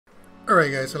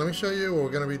Alright guys, so let me show you what we're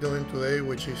going to be doing today,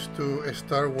 which is to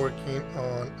start working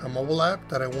on a mobile app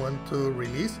that I want to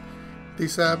release.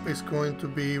 This app is going to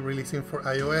be releasing for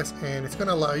iOS, and it's going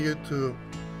to allow you to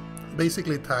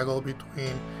basically toggle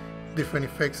between different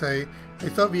effects. I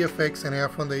thought VFX and AI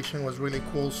Foundation was really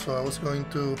cool, so I was going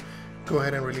to go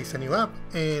ahead and release a new app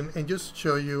and just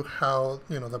show you how,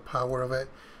 the power of it.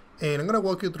 And I'm going to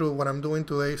walk you through what I'm doing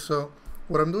today. So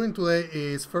what I'm doing today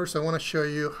is, first I want to show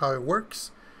you how it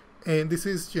works. And this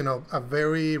is, a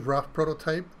very rough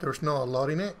prototype. There's not a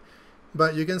lot in it,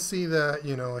 but you can see that,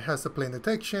 it has the plane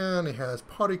detection, it has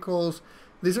particles.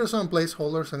 These are some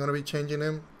placeholders. I'm going to be changing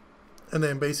them. And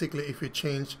then basically if you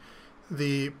change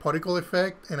the particle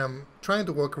effect, and I'm trying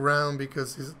to walk around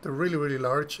because they're really, really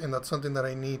large, and that's something that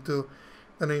I need to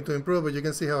improve. But you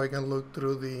can see how I can look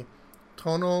through the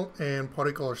tunnel and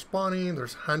particle are spawning.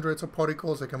 There's hundreds of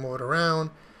particles. I can move it around.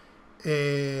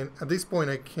 And at this point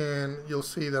you'll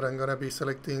see that I'm going to be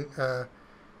selecting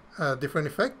a different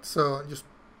effect. So just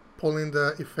pulling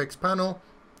the effects panel.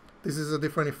 This is a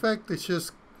different effect. It's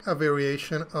just a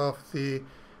variation of the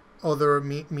other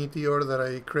meteor that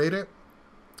I created.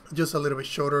 Just a little bit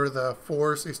shorter. The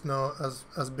force is not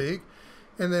as big.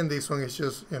 And then this one is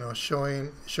just,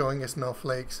 showing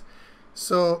snowflakes.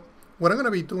 So what I'm going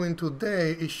to be doing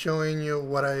today is showing you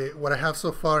what I have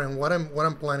so far and what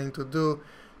I'm planning to do.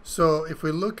 So if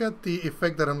we look at the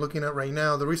effect that I'm looking at right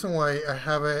now, the reason why I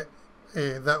have it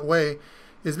that way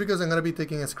is because I'm going to be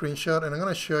taking a screenshot, and I'm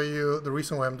going to show you the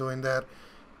reason why I'm doing that.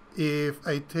 If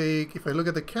I look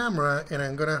at the camera and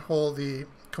I'm going to hold the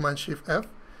Command-Shift-F,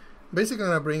 basically I'm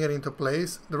going to bring it into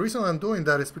place. The reason why I'm doing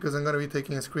that is because I'm going to be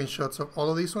taking screenshots of all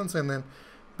of these ones and then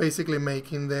basically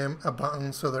making them a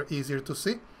button so they're easier to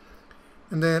see.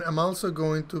 And then I'm also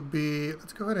going to be,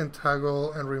 let's go ahead and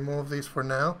toggle and remove these for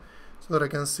now, so that I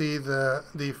can see the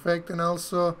effect. And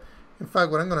also, in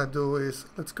fact, what I'm going to do is,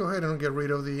 let's go ahead and get rid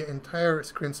of the entire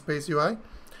screen space UI.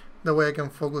 That way I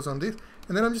can focus on this.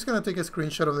 And then I'm just going to take a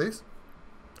screenshot of this.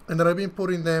 And then I've been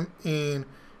putting them in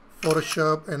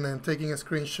Photoshop and then taking a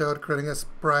screenshot, creating a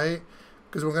sprite,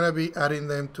 because we're going to be adding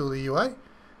them to the UI.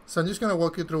 So I'm just going to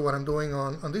walk you through what I'm doing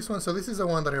on this one. So this is the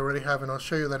one that I already have, and I'll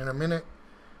show you that in a minute.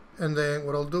 And then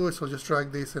what I'll do is I'll just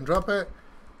drag this and drop it.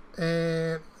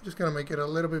 And just gonna make it a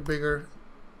little bit bigger,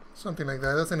 something like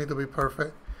that. It doesn't need to be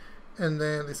perfect. And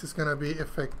then this is gonna be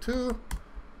effect 2,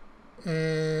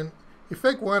 and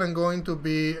effect 1 I'm going to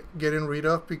be getting rid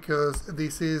of because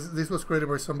this was created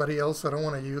by somebody else, so I don't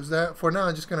want to use that. For now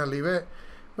I'm just gonna leave it,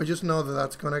 but just know that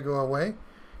that's gonna go away.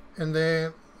 And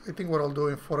then I think what I'll do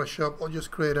in Photoshop, I'll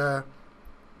just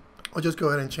go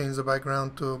ahead and change the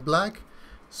background to black,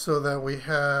 so that we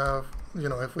have,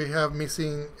 if we have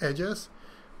missing edges,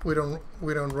 we don't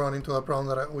run into the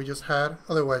problem that we just had.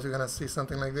 Otherwise you're gonna see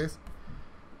something like this.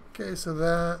 Okay, so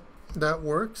that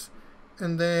works.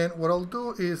 And then what I'll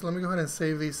do is, let me go ahead and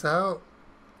save this out.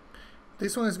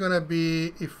 This one is gonna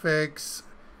be effects,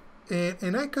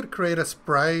 and I could create a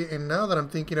sprite, and now that I'm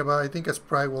thinking about it, I think a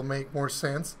sprite will make more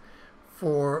sense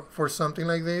for something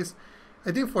like this.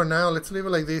 I think for now let's leave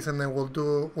it like this, and then we'll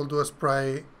do a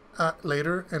sprite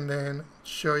later and then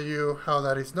show you how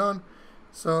that is done.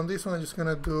 So on this one I'm just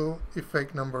gonna do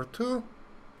effect number 2,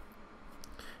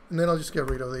 and then I'll just get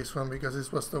rid of this one because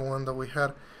this was the one that we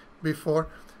had before.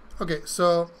 Okay,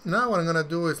 so now what I'm gonna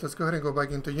do is, let's go ahead and go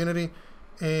back into Unity,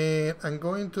 and I'm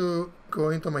going to go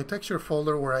into my texture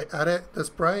folder where I added the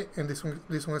sprite, and this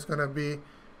one is gonna be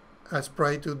a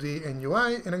sprite 2D and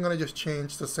UI, and I'm gonna just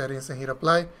change the settings and hit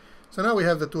apply. So now we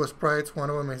have the two sprites. One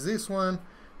of them is this one.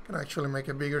 I can actually make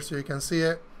it bigger so you can see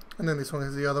it, and then this one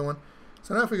is the other one.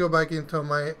 So now if we go back into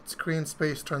my screen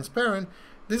space transparent,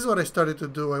 this is what I started to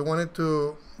do. I wanted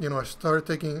to, start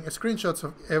taking screenshots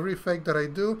of every effect that I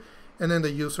do, and then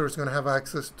the user is going to have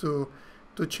access to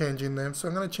changing them. So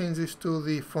I'm going to change this to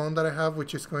the phone that I have,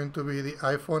 which is going to be the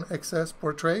iPhone XS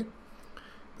Portrait.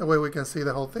 That way we can see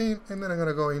the whole thing. And then I'm going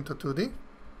to go into 2D.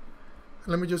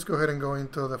 Let me just go ahead and go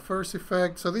into the first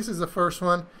effect. So this is the first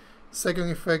one.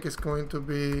 Second effect is going to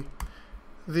be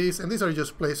this, and these are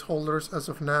just placeholders as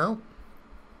of now.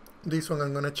 This one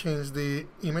I'm going to change the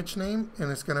image name,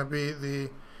 and it's going to be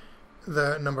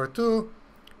the number 2.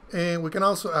 And we can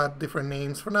also add different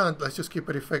names. For now, let's just keep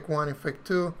it effect 1, effect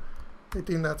 2. I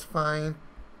think that's fine.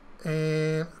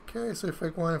 And okay, so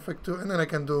effect 1, effect 2, and then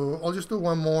I'll just do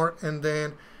one more, and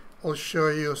then I'll show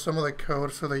you some of the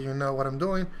code so that you know what I'm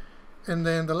doing. And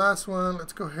then the last one,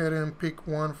 let's go ahead and pick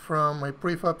one from my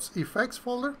prefabs effects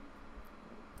folder.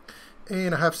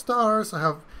 And I have stars.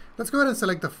 Let's go ahead and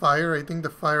select the fire. I think the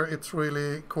fire, it's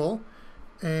really cool.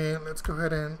 And let's go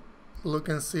ahead and look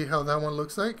and see how that one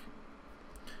looks like.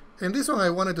 And this one I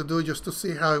wanted to do just to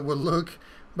see how it would look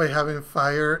by having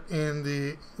fire in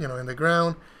the, in the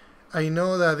ground. I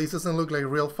know that this doesn't look like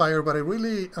real fire, but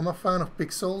I'm a fan of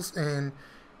pixels and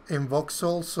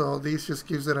voxels, so this just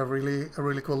gives it a really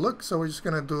cool look. So we're just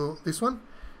gonna do this one,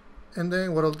 and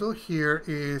then what I'll do here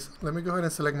is, let me go ahead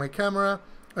and select my camera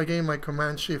again, my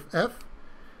Command Shift F,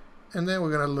 and then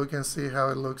we're gonna look and see how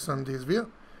it looks on this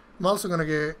view. I'm also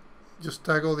gonna just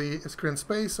toggle the screen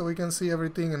space so we can see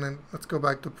everything, and then let's go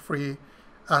back to free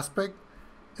aspect.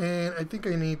 And I think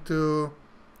I need to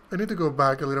go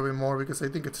back a little bit more because I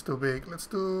think it's too big. Let's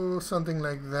do something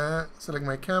like that. Select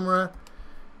my camera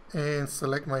and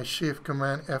select my Shift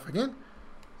Command F again.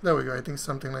 There we go. I think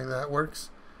something like that works.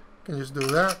 Can just do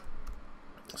that.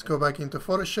 Let's go back into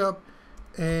Photoshop,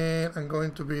 and I'm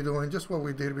going to be doing just what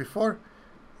we did before.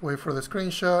 Wait for the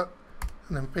screenshot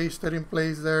and then paste it in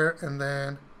place there. And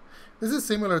then this is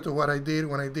similar to what I did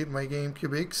when I did my game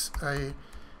Cubix.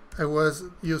 I was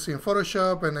using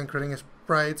Photoshop and then creating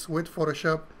sprites with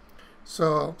Photoshop.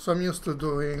 So I'm used to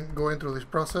going through this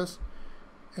process.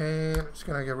 And I'm just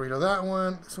gonna get rid of that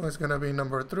one. This one is gonna be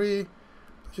number 3.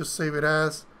 Just save it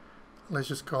as, let's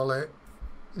just call it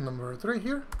number 3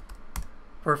 here.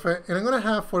 Perfect. And I'm gonna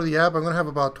have, for the app, I'm gonna have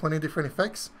about 20 different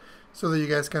effects so that you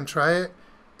guys can try it.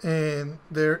 And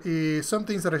there is some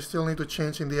things that I still need to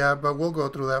change in the app, but we'll go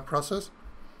through that process.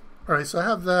 Alright, so I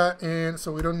have that, and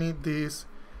so we don't need this.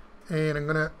 And I'm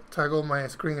gonna toggle my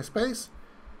screen space.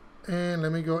 And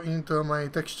let me go into my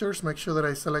textures, make sure that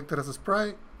I select it as a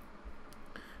sprite.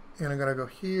 And I'm gonna go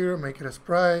here, make it a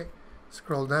sprite,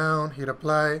 scroll down, hit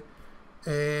apply.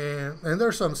 And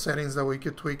there's some settings that we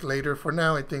could tweak later. For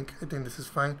now, I think this is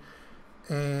fine.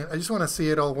 And I just wanna see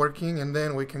it all working, and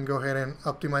then we can go ahead and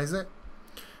optimize it.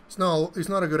 It's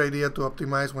not a good idea to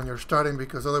optimize when you're starting,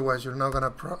 because otherwise you're not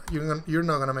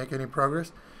gonna make any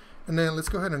progress. And then let's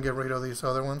go ahead and get rid of these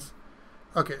other ones.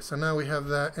 Okay, so now we have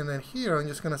that, and then here I'm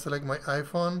just gonna select my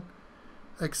iPhone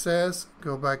XS,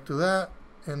 go back to that,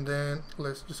 and then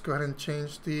let's just go ahead and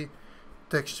change the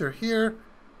texture here.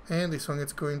 And this one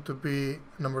is going to be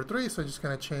number 3, so I'm just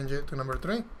gonna change it to number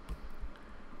 3. And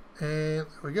there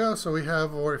we go. So we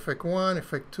have our effect 1,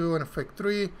 effect 2, and effect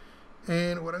 3.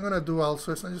 And what I'm gonna do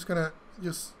also is I'm just gonna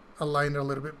align it a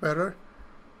little bit better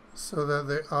so that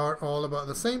they are all about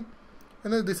the same.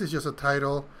 And then this is just a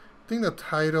title. I think the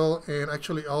title and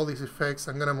actually all these effects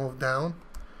I'm gonna move down,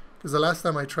 because the last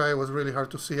time I tried it was really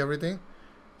hard to see everything.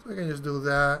 So I can just do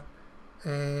that.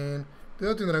 And the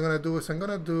other thing that I'm gonna do is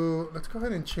let's go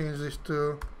ahead and change this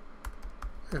to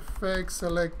effects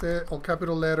selected, all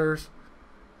capital letters.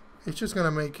 It's just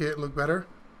gonna make it look better.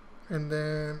 And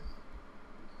then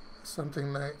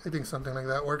I think something like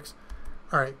that works.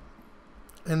 Alright.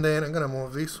 And then I'm gonna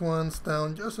move these ones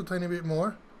down just a tiny bit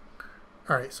more.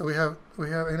 Alright, so we have,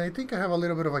 and I think I have a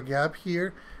little bit of a gap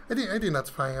here. I think that's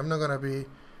fine. I'm not gonna be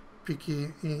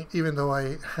picky, even though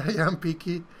I am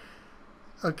picky.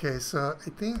 Okay, so I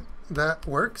think that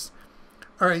works.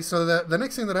 Alright, so the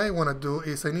next thing that I want to do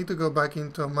is I need to go back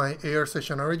into my AR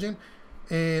Session Origin,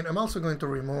 and I'm also going to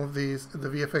remove the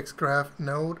VFX graph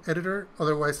node editor,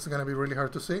 otherwise it's going to be really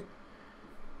hard to see.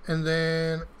 And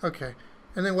then, okay,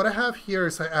 and then what I have here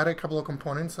is I added a couple of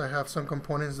components. I have some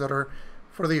components that are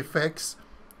for the effects,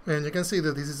 and you can see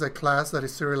that this is a class that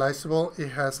is serializable. It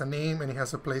has a name and it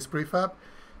has a place prefab.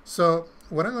 So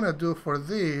what I'm going to do for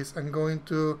this, I'm going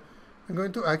to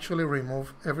actually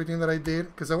remove everything that I did,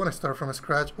 because I want to start from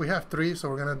scratch. We have 3, so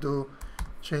we're going to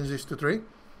change this to 3,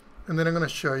 and then I'm going to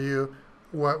show you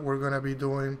what we're going to be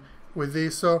doing with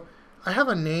this. So I have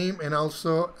a name, and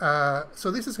also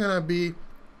so this is going to be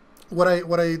what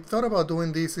I thought about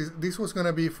doing. This was going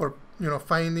to be for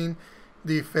finding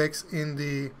the effects in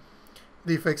the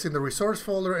resource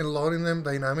folder and loading them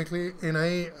dynamically, and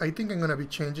I think I'm going to be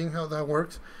changing how that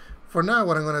works. For now,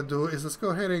 what I'm going to do is let's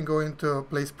go ahead and go into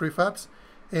place prefabs,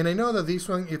 and I know that this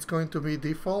one it's going to be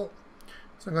default,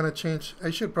 so I'm going to change. I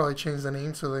should probably change the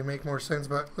name so they make more sense,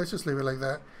 but let's just leave it like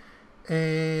that.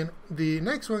 And the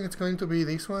next one it's going to be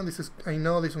this one. I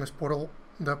know this one is portal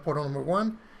number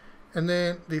 1, and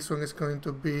then this one is going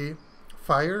to be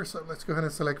fire. So let's go ahead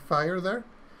and select fire there.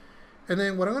 And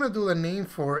then what I'm going to do the name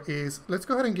for is, let's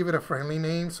go ahead and give it a friendly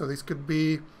name. So this could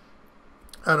be,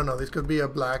 I don't know, this could be a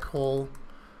black hole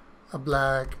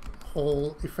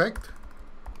effect.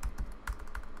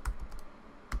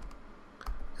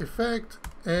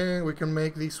 And we can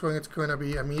make this one, it's going to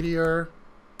be a meteor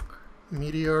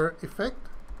effect.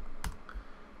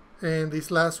 And this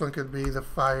last one could be the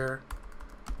fire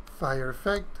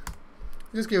effect.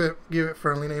 Just give it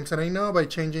friendly names. And I know by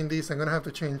changing these I'm going to have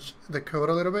to change the code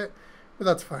a little bit, but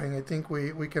that's fine. I think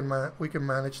we can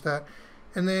manage that.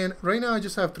 And then right now I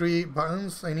just have 3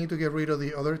 buttons. I need to get rid of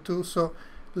the other 2. So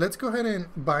let's go ahead and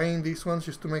bind these ones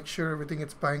just to make sure everything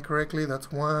is bind correctly.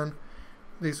 That's 1.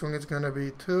 This one is going to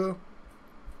be 2.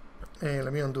 And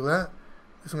let me undo that.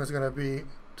 This one is going to be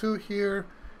 2 here.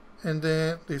 And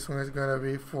then this one is going to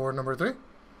be for number 3.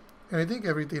 And I think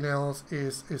everything else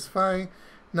is fine.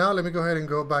 Now let me go ahead and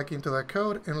go back into that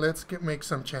code and let's make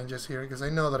some changes here, because I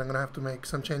know that I'm going to have to make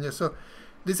some changes. So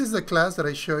this is the class that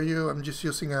I show you. I'm just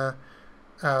using a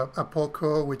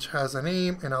Poco which has a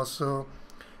name, and also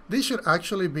this should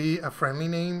actually be a friendly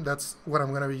name. That's what I'm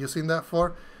going to be using that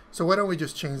for. So why don't we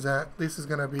just change that? This is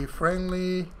going to be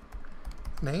friendly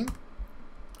name,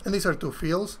 and these are 2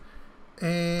 fields.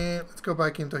 And let's go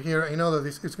back into here. I know that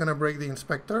this is going to break the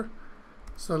inspector,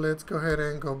 so let's go ahead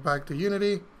and go back to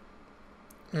Unity,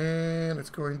 and it's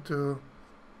going to,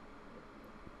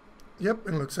 yep,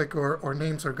 it looks like our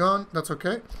names are gone. That's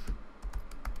okay.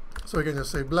 So we can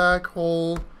just say black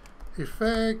hole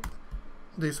effect.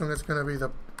 This one is going to be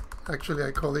the, actually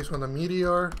I call this one the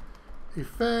meteor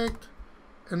effect.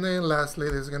 And then lastly,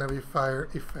 this is going to be fire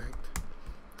effect.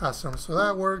 Awesome. So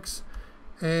that works.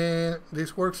 And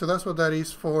this works. So that's what that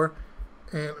is for.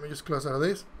 And let me just close out of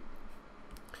this.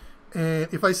 And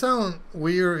if I sound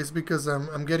weird, it's because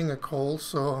I'm getting a cold.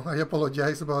 So I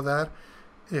apologize about that.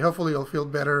 Hopefully you'll feel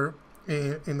better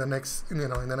in the next, in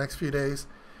the next few days.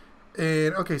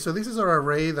 And okay, so this is our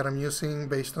array that I'm using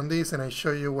based on this, and I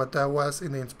show you what that was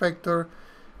in the inspector.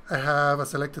 I have a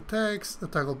selected text, the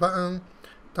toggle button,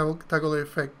 toggle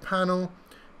effect panel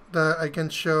that I can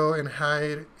show and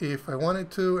hide if I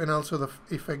wanted to, and also the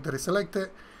effect that is selected.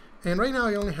 And right now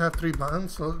I only have 3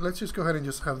 buttons, so let's just go ahead and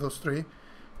just have those 3.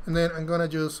 And then I'm gonna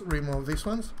just remove these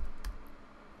ones.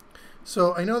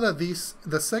 So I know that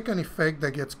the second effect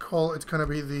that gets called, it's gonna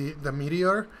be the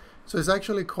meteor. So it's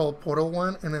actually called Portal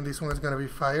 1, and then this one is going to be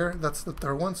Fire. That's the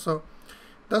 3rd one. So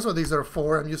that's what these are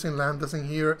for. I'm using lambdas in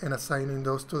here and assigning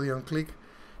those to the onClick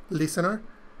listener.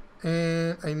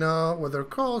 And I know what they're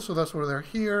called, so that's why they're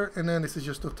here. And then this is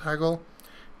just to toggle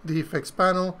the effects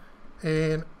panel.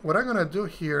 And what I'm going to do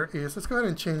here is, let's go ahead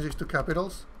and change this to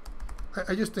capitals.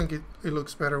 I just think it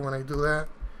looks better when I do that.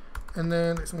 And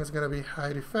then this one is going to be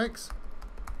hide effects.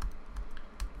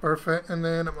 Perfect. And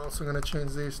then I'm also going to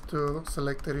change this to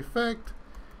selected effect.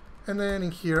 And then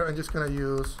in here, I'm just going to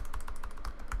use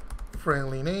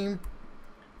friendly name.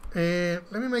 And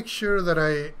let me make sure that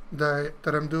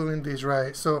I'm doing this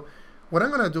right. So what I'm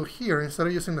going to do here, instead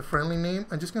of using the friendly name,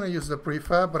 I'm just going to use the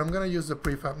prefab, but I'm going to use the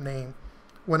prefab name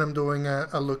when I'm doing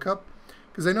a lookup,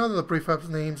 because I know that the prefab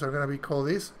names are going to be called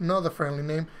this, not the friendly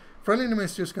name. Friendly name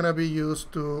is just going to be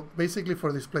used to basically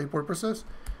for display purposes.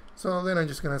 So then I'm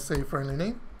just going to say friendly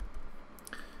name.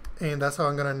 And that's how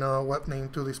I'm going to know what name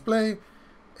to display.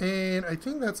 And I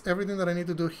think that's everything that I need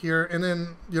to do here. And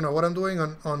then, what I'm doing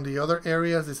on the other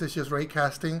areas, this is just ray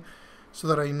casting so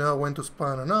that I know when to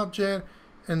spawn an object.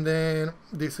 And then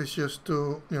this is just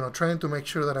to, trying to make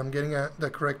sure that I'm getting at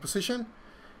the correct position.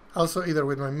 Also either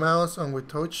with my mouse or with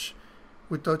touch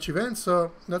events.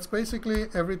 So that's basically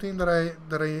everything that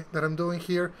I'm doing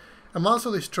here. I'm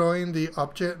also destroying the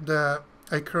object that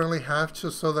I currently have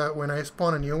just so that when I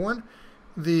spawn a new one,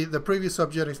 the previous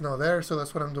object is not there. So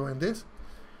that's what I'm doing this.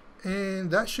 And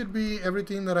that should be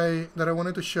everything that I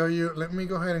wanted to show you. Let me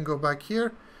go ahead and go back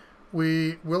here.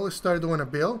 We will start doing a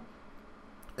build,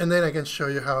 and then I can show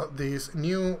you how this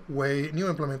new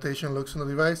implementation looks on the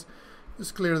device.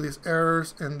 Just clear these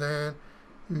errors and then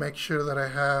make sure that I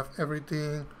have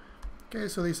everything. Okay,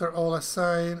 so these are all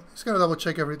assigned. Just gonna double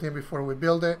check everything before we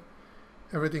build it.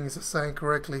 Everything is assigned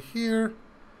correctly here.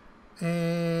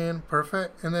 And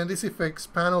perfect. And then this effects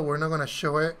panel, we're not going to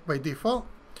show it by default.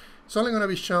 It's only going to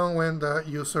be shown when the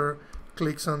user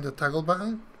clicks on the toggle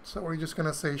button. So we're just going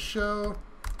to say show.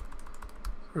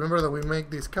 Remember that we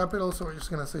make these capitals, so we're just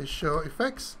going to say show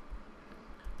effects.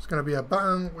 It's going to be a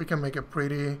button. We can make it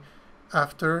pretty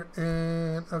after.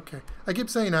 And okay, I keep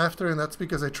saying after, and that's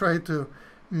because I try to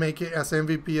make it as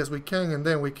MVP as we can, and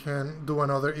then we can do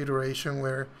another iteration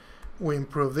where we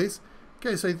improve this.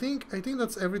 Okay, so I think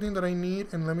that's everything that I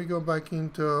need, and let me go back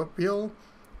into build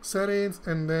settings,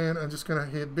 and then I'm just gonna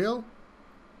hit build.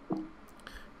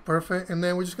 Perfect, and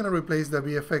then we're just gonna replace the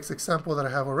VFX example that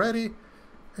I have already,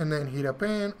 and then hit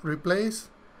append, replace,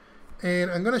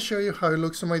 and I'm gonna show you how it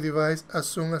looks on my device as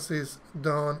soon as it's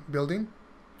done building.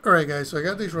 Alright guys, so I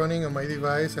got this running on my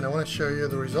device, and I want to show you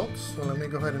the results. So let me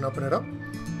go ahead and open it up.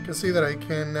 You can see that I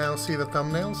can now see the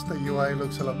thumbnails. The UI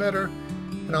looks a lot better.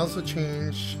 And also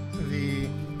change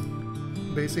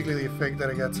basically the effect that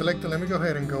I got selected. Let me go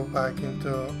ahead and go back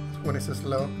into when it says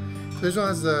low. So this one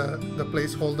has the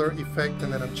placeholder effect,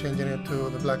 and then I'm changing it to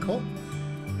the black hole.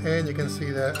 and you can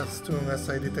see that as soon as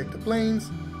I detect the planes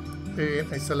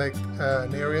and I select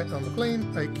an area on the plane,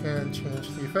 I can change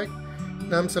the effect.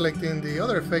 Now I'm selecting the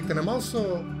other effect, and I'm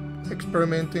also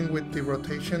experimenting with the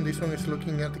rotation. This one is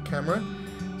looking at the camera,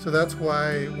 so that's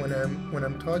why when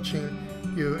I'm touching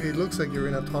you, it looks like you're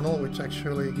in a tunnel, which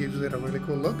actually gives it a really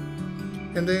cool look.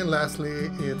 And then lastly,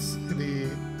 it's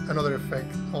another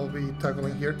effect I'll be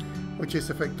toggling here, which is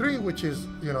effect 3, which is,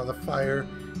 you know, the fire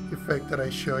effect that I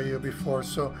showed you before.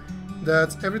 So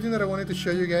that's everything that I wanted to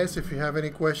show you guys. If you have any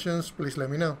questions, please let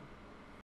me know.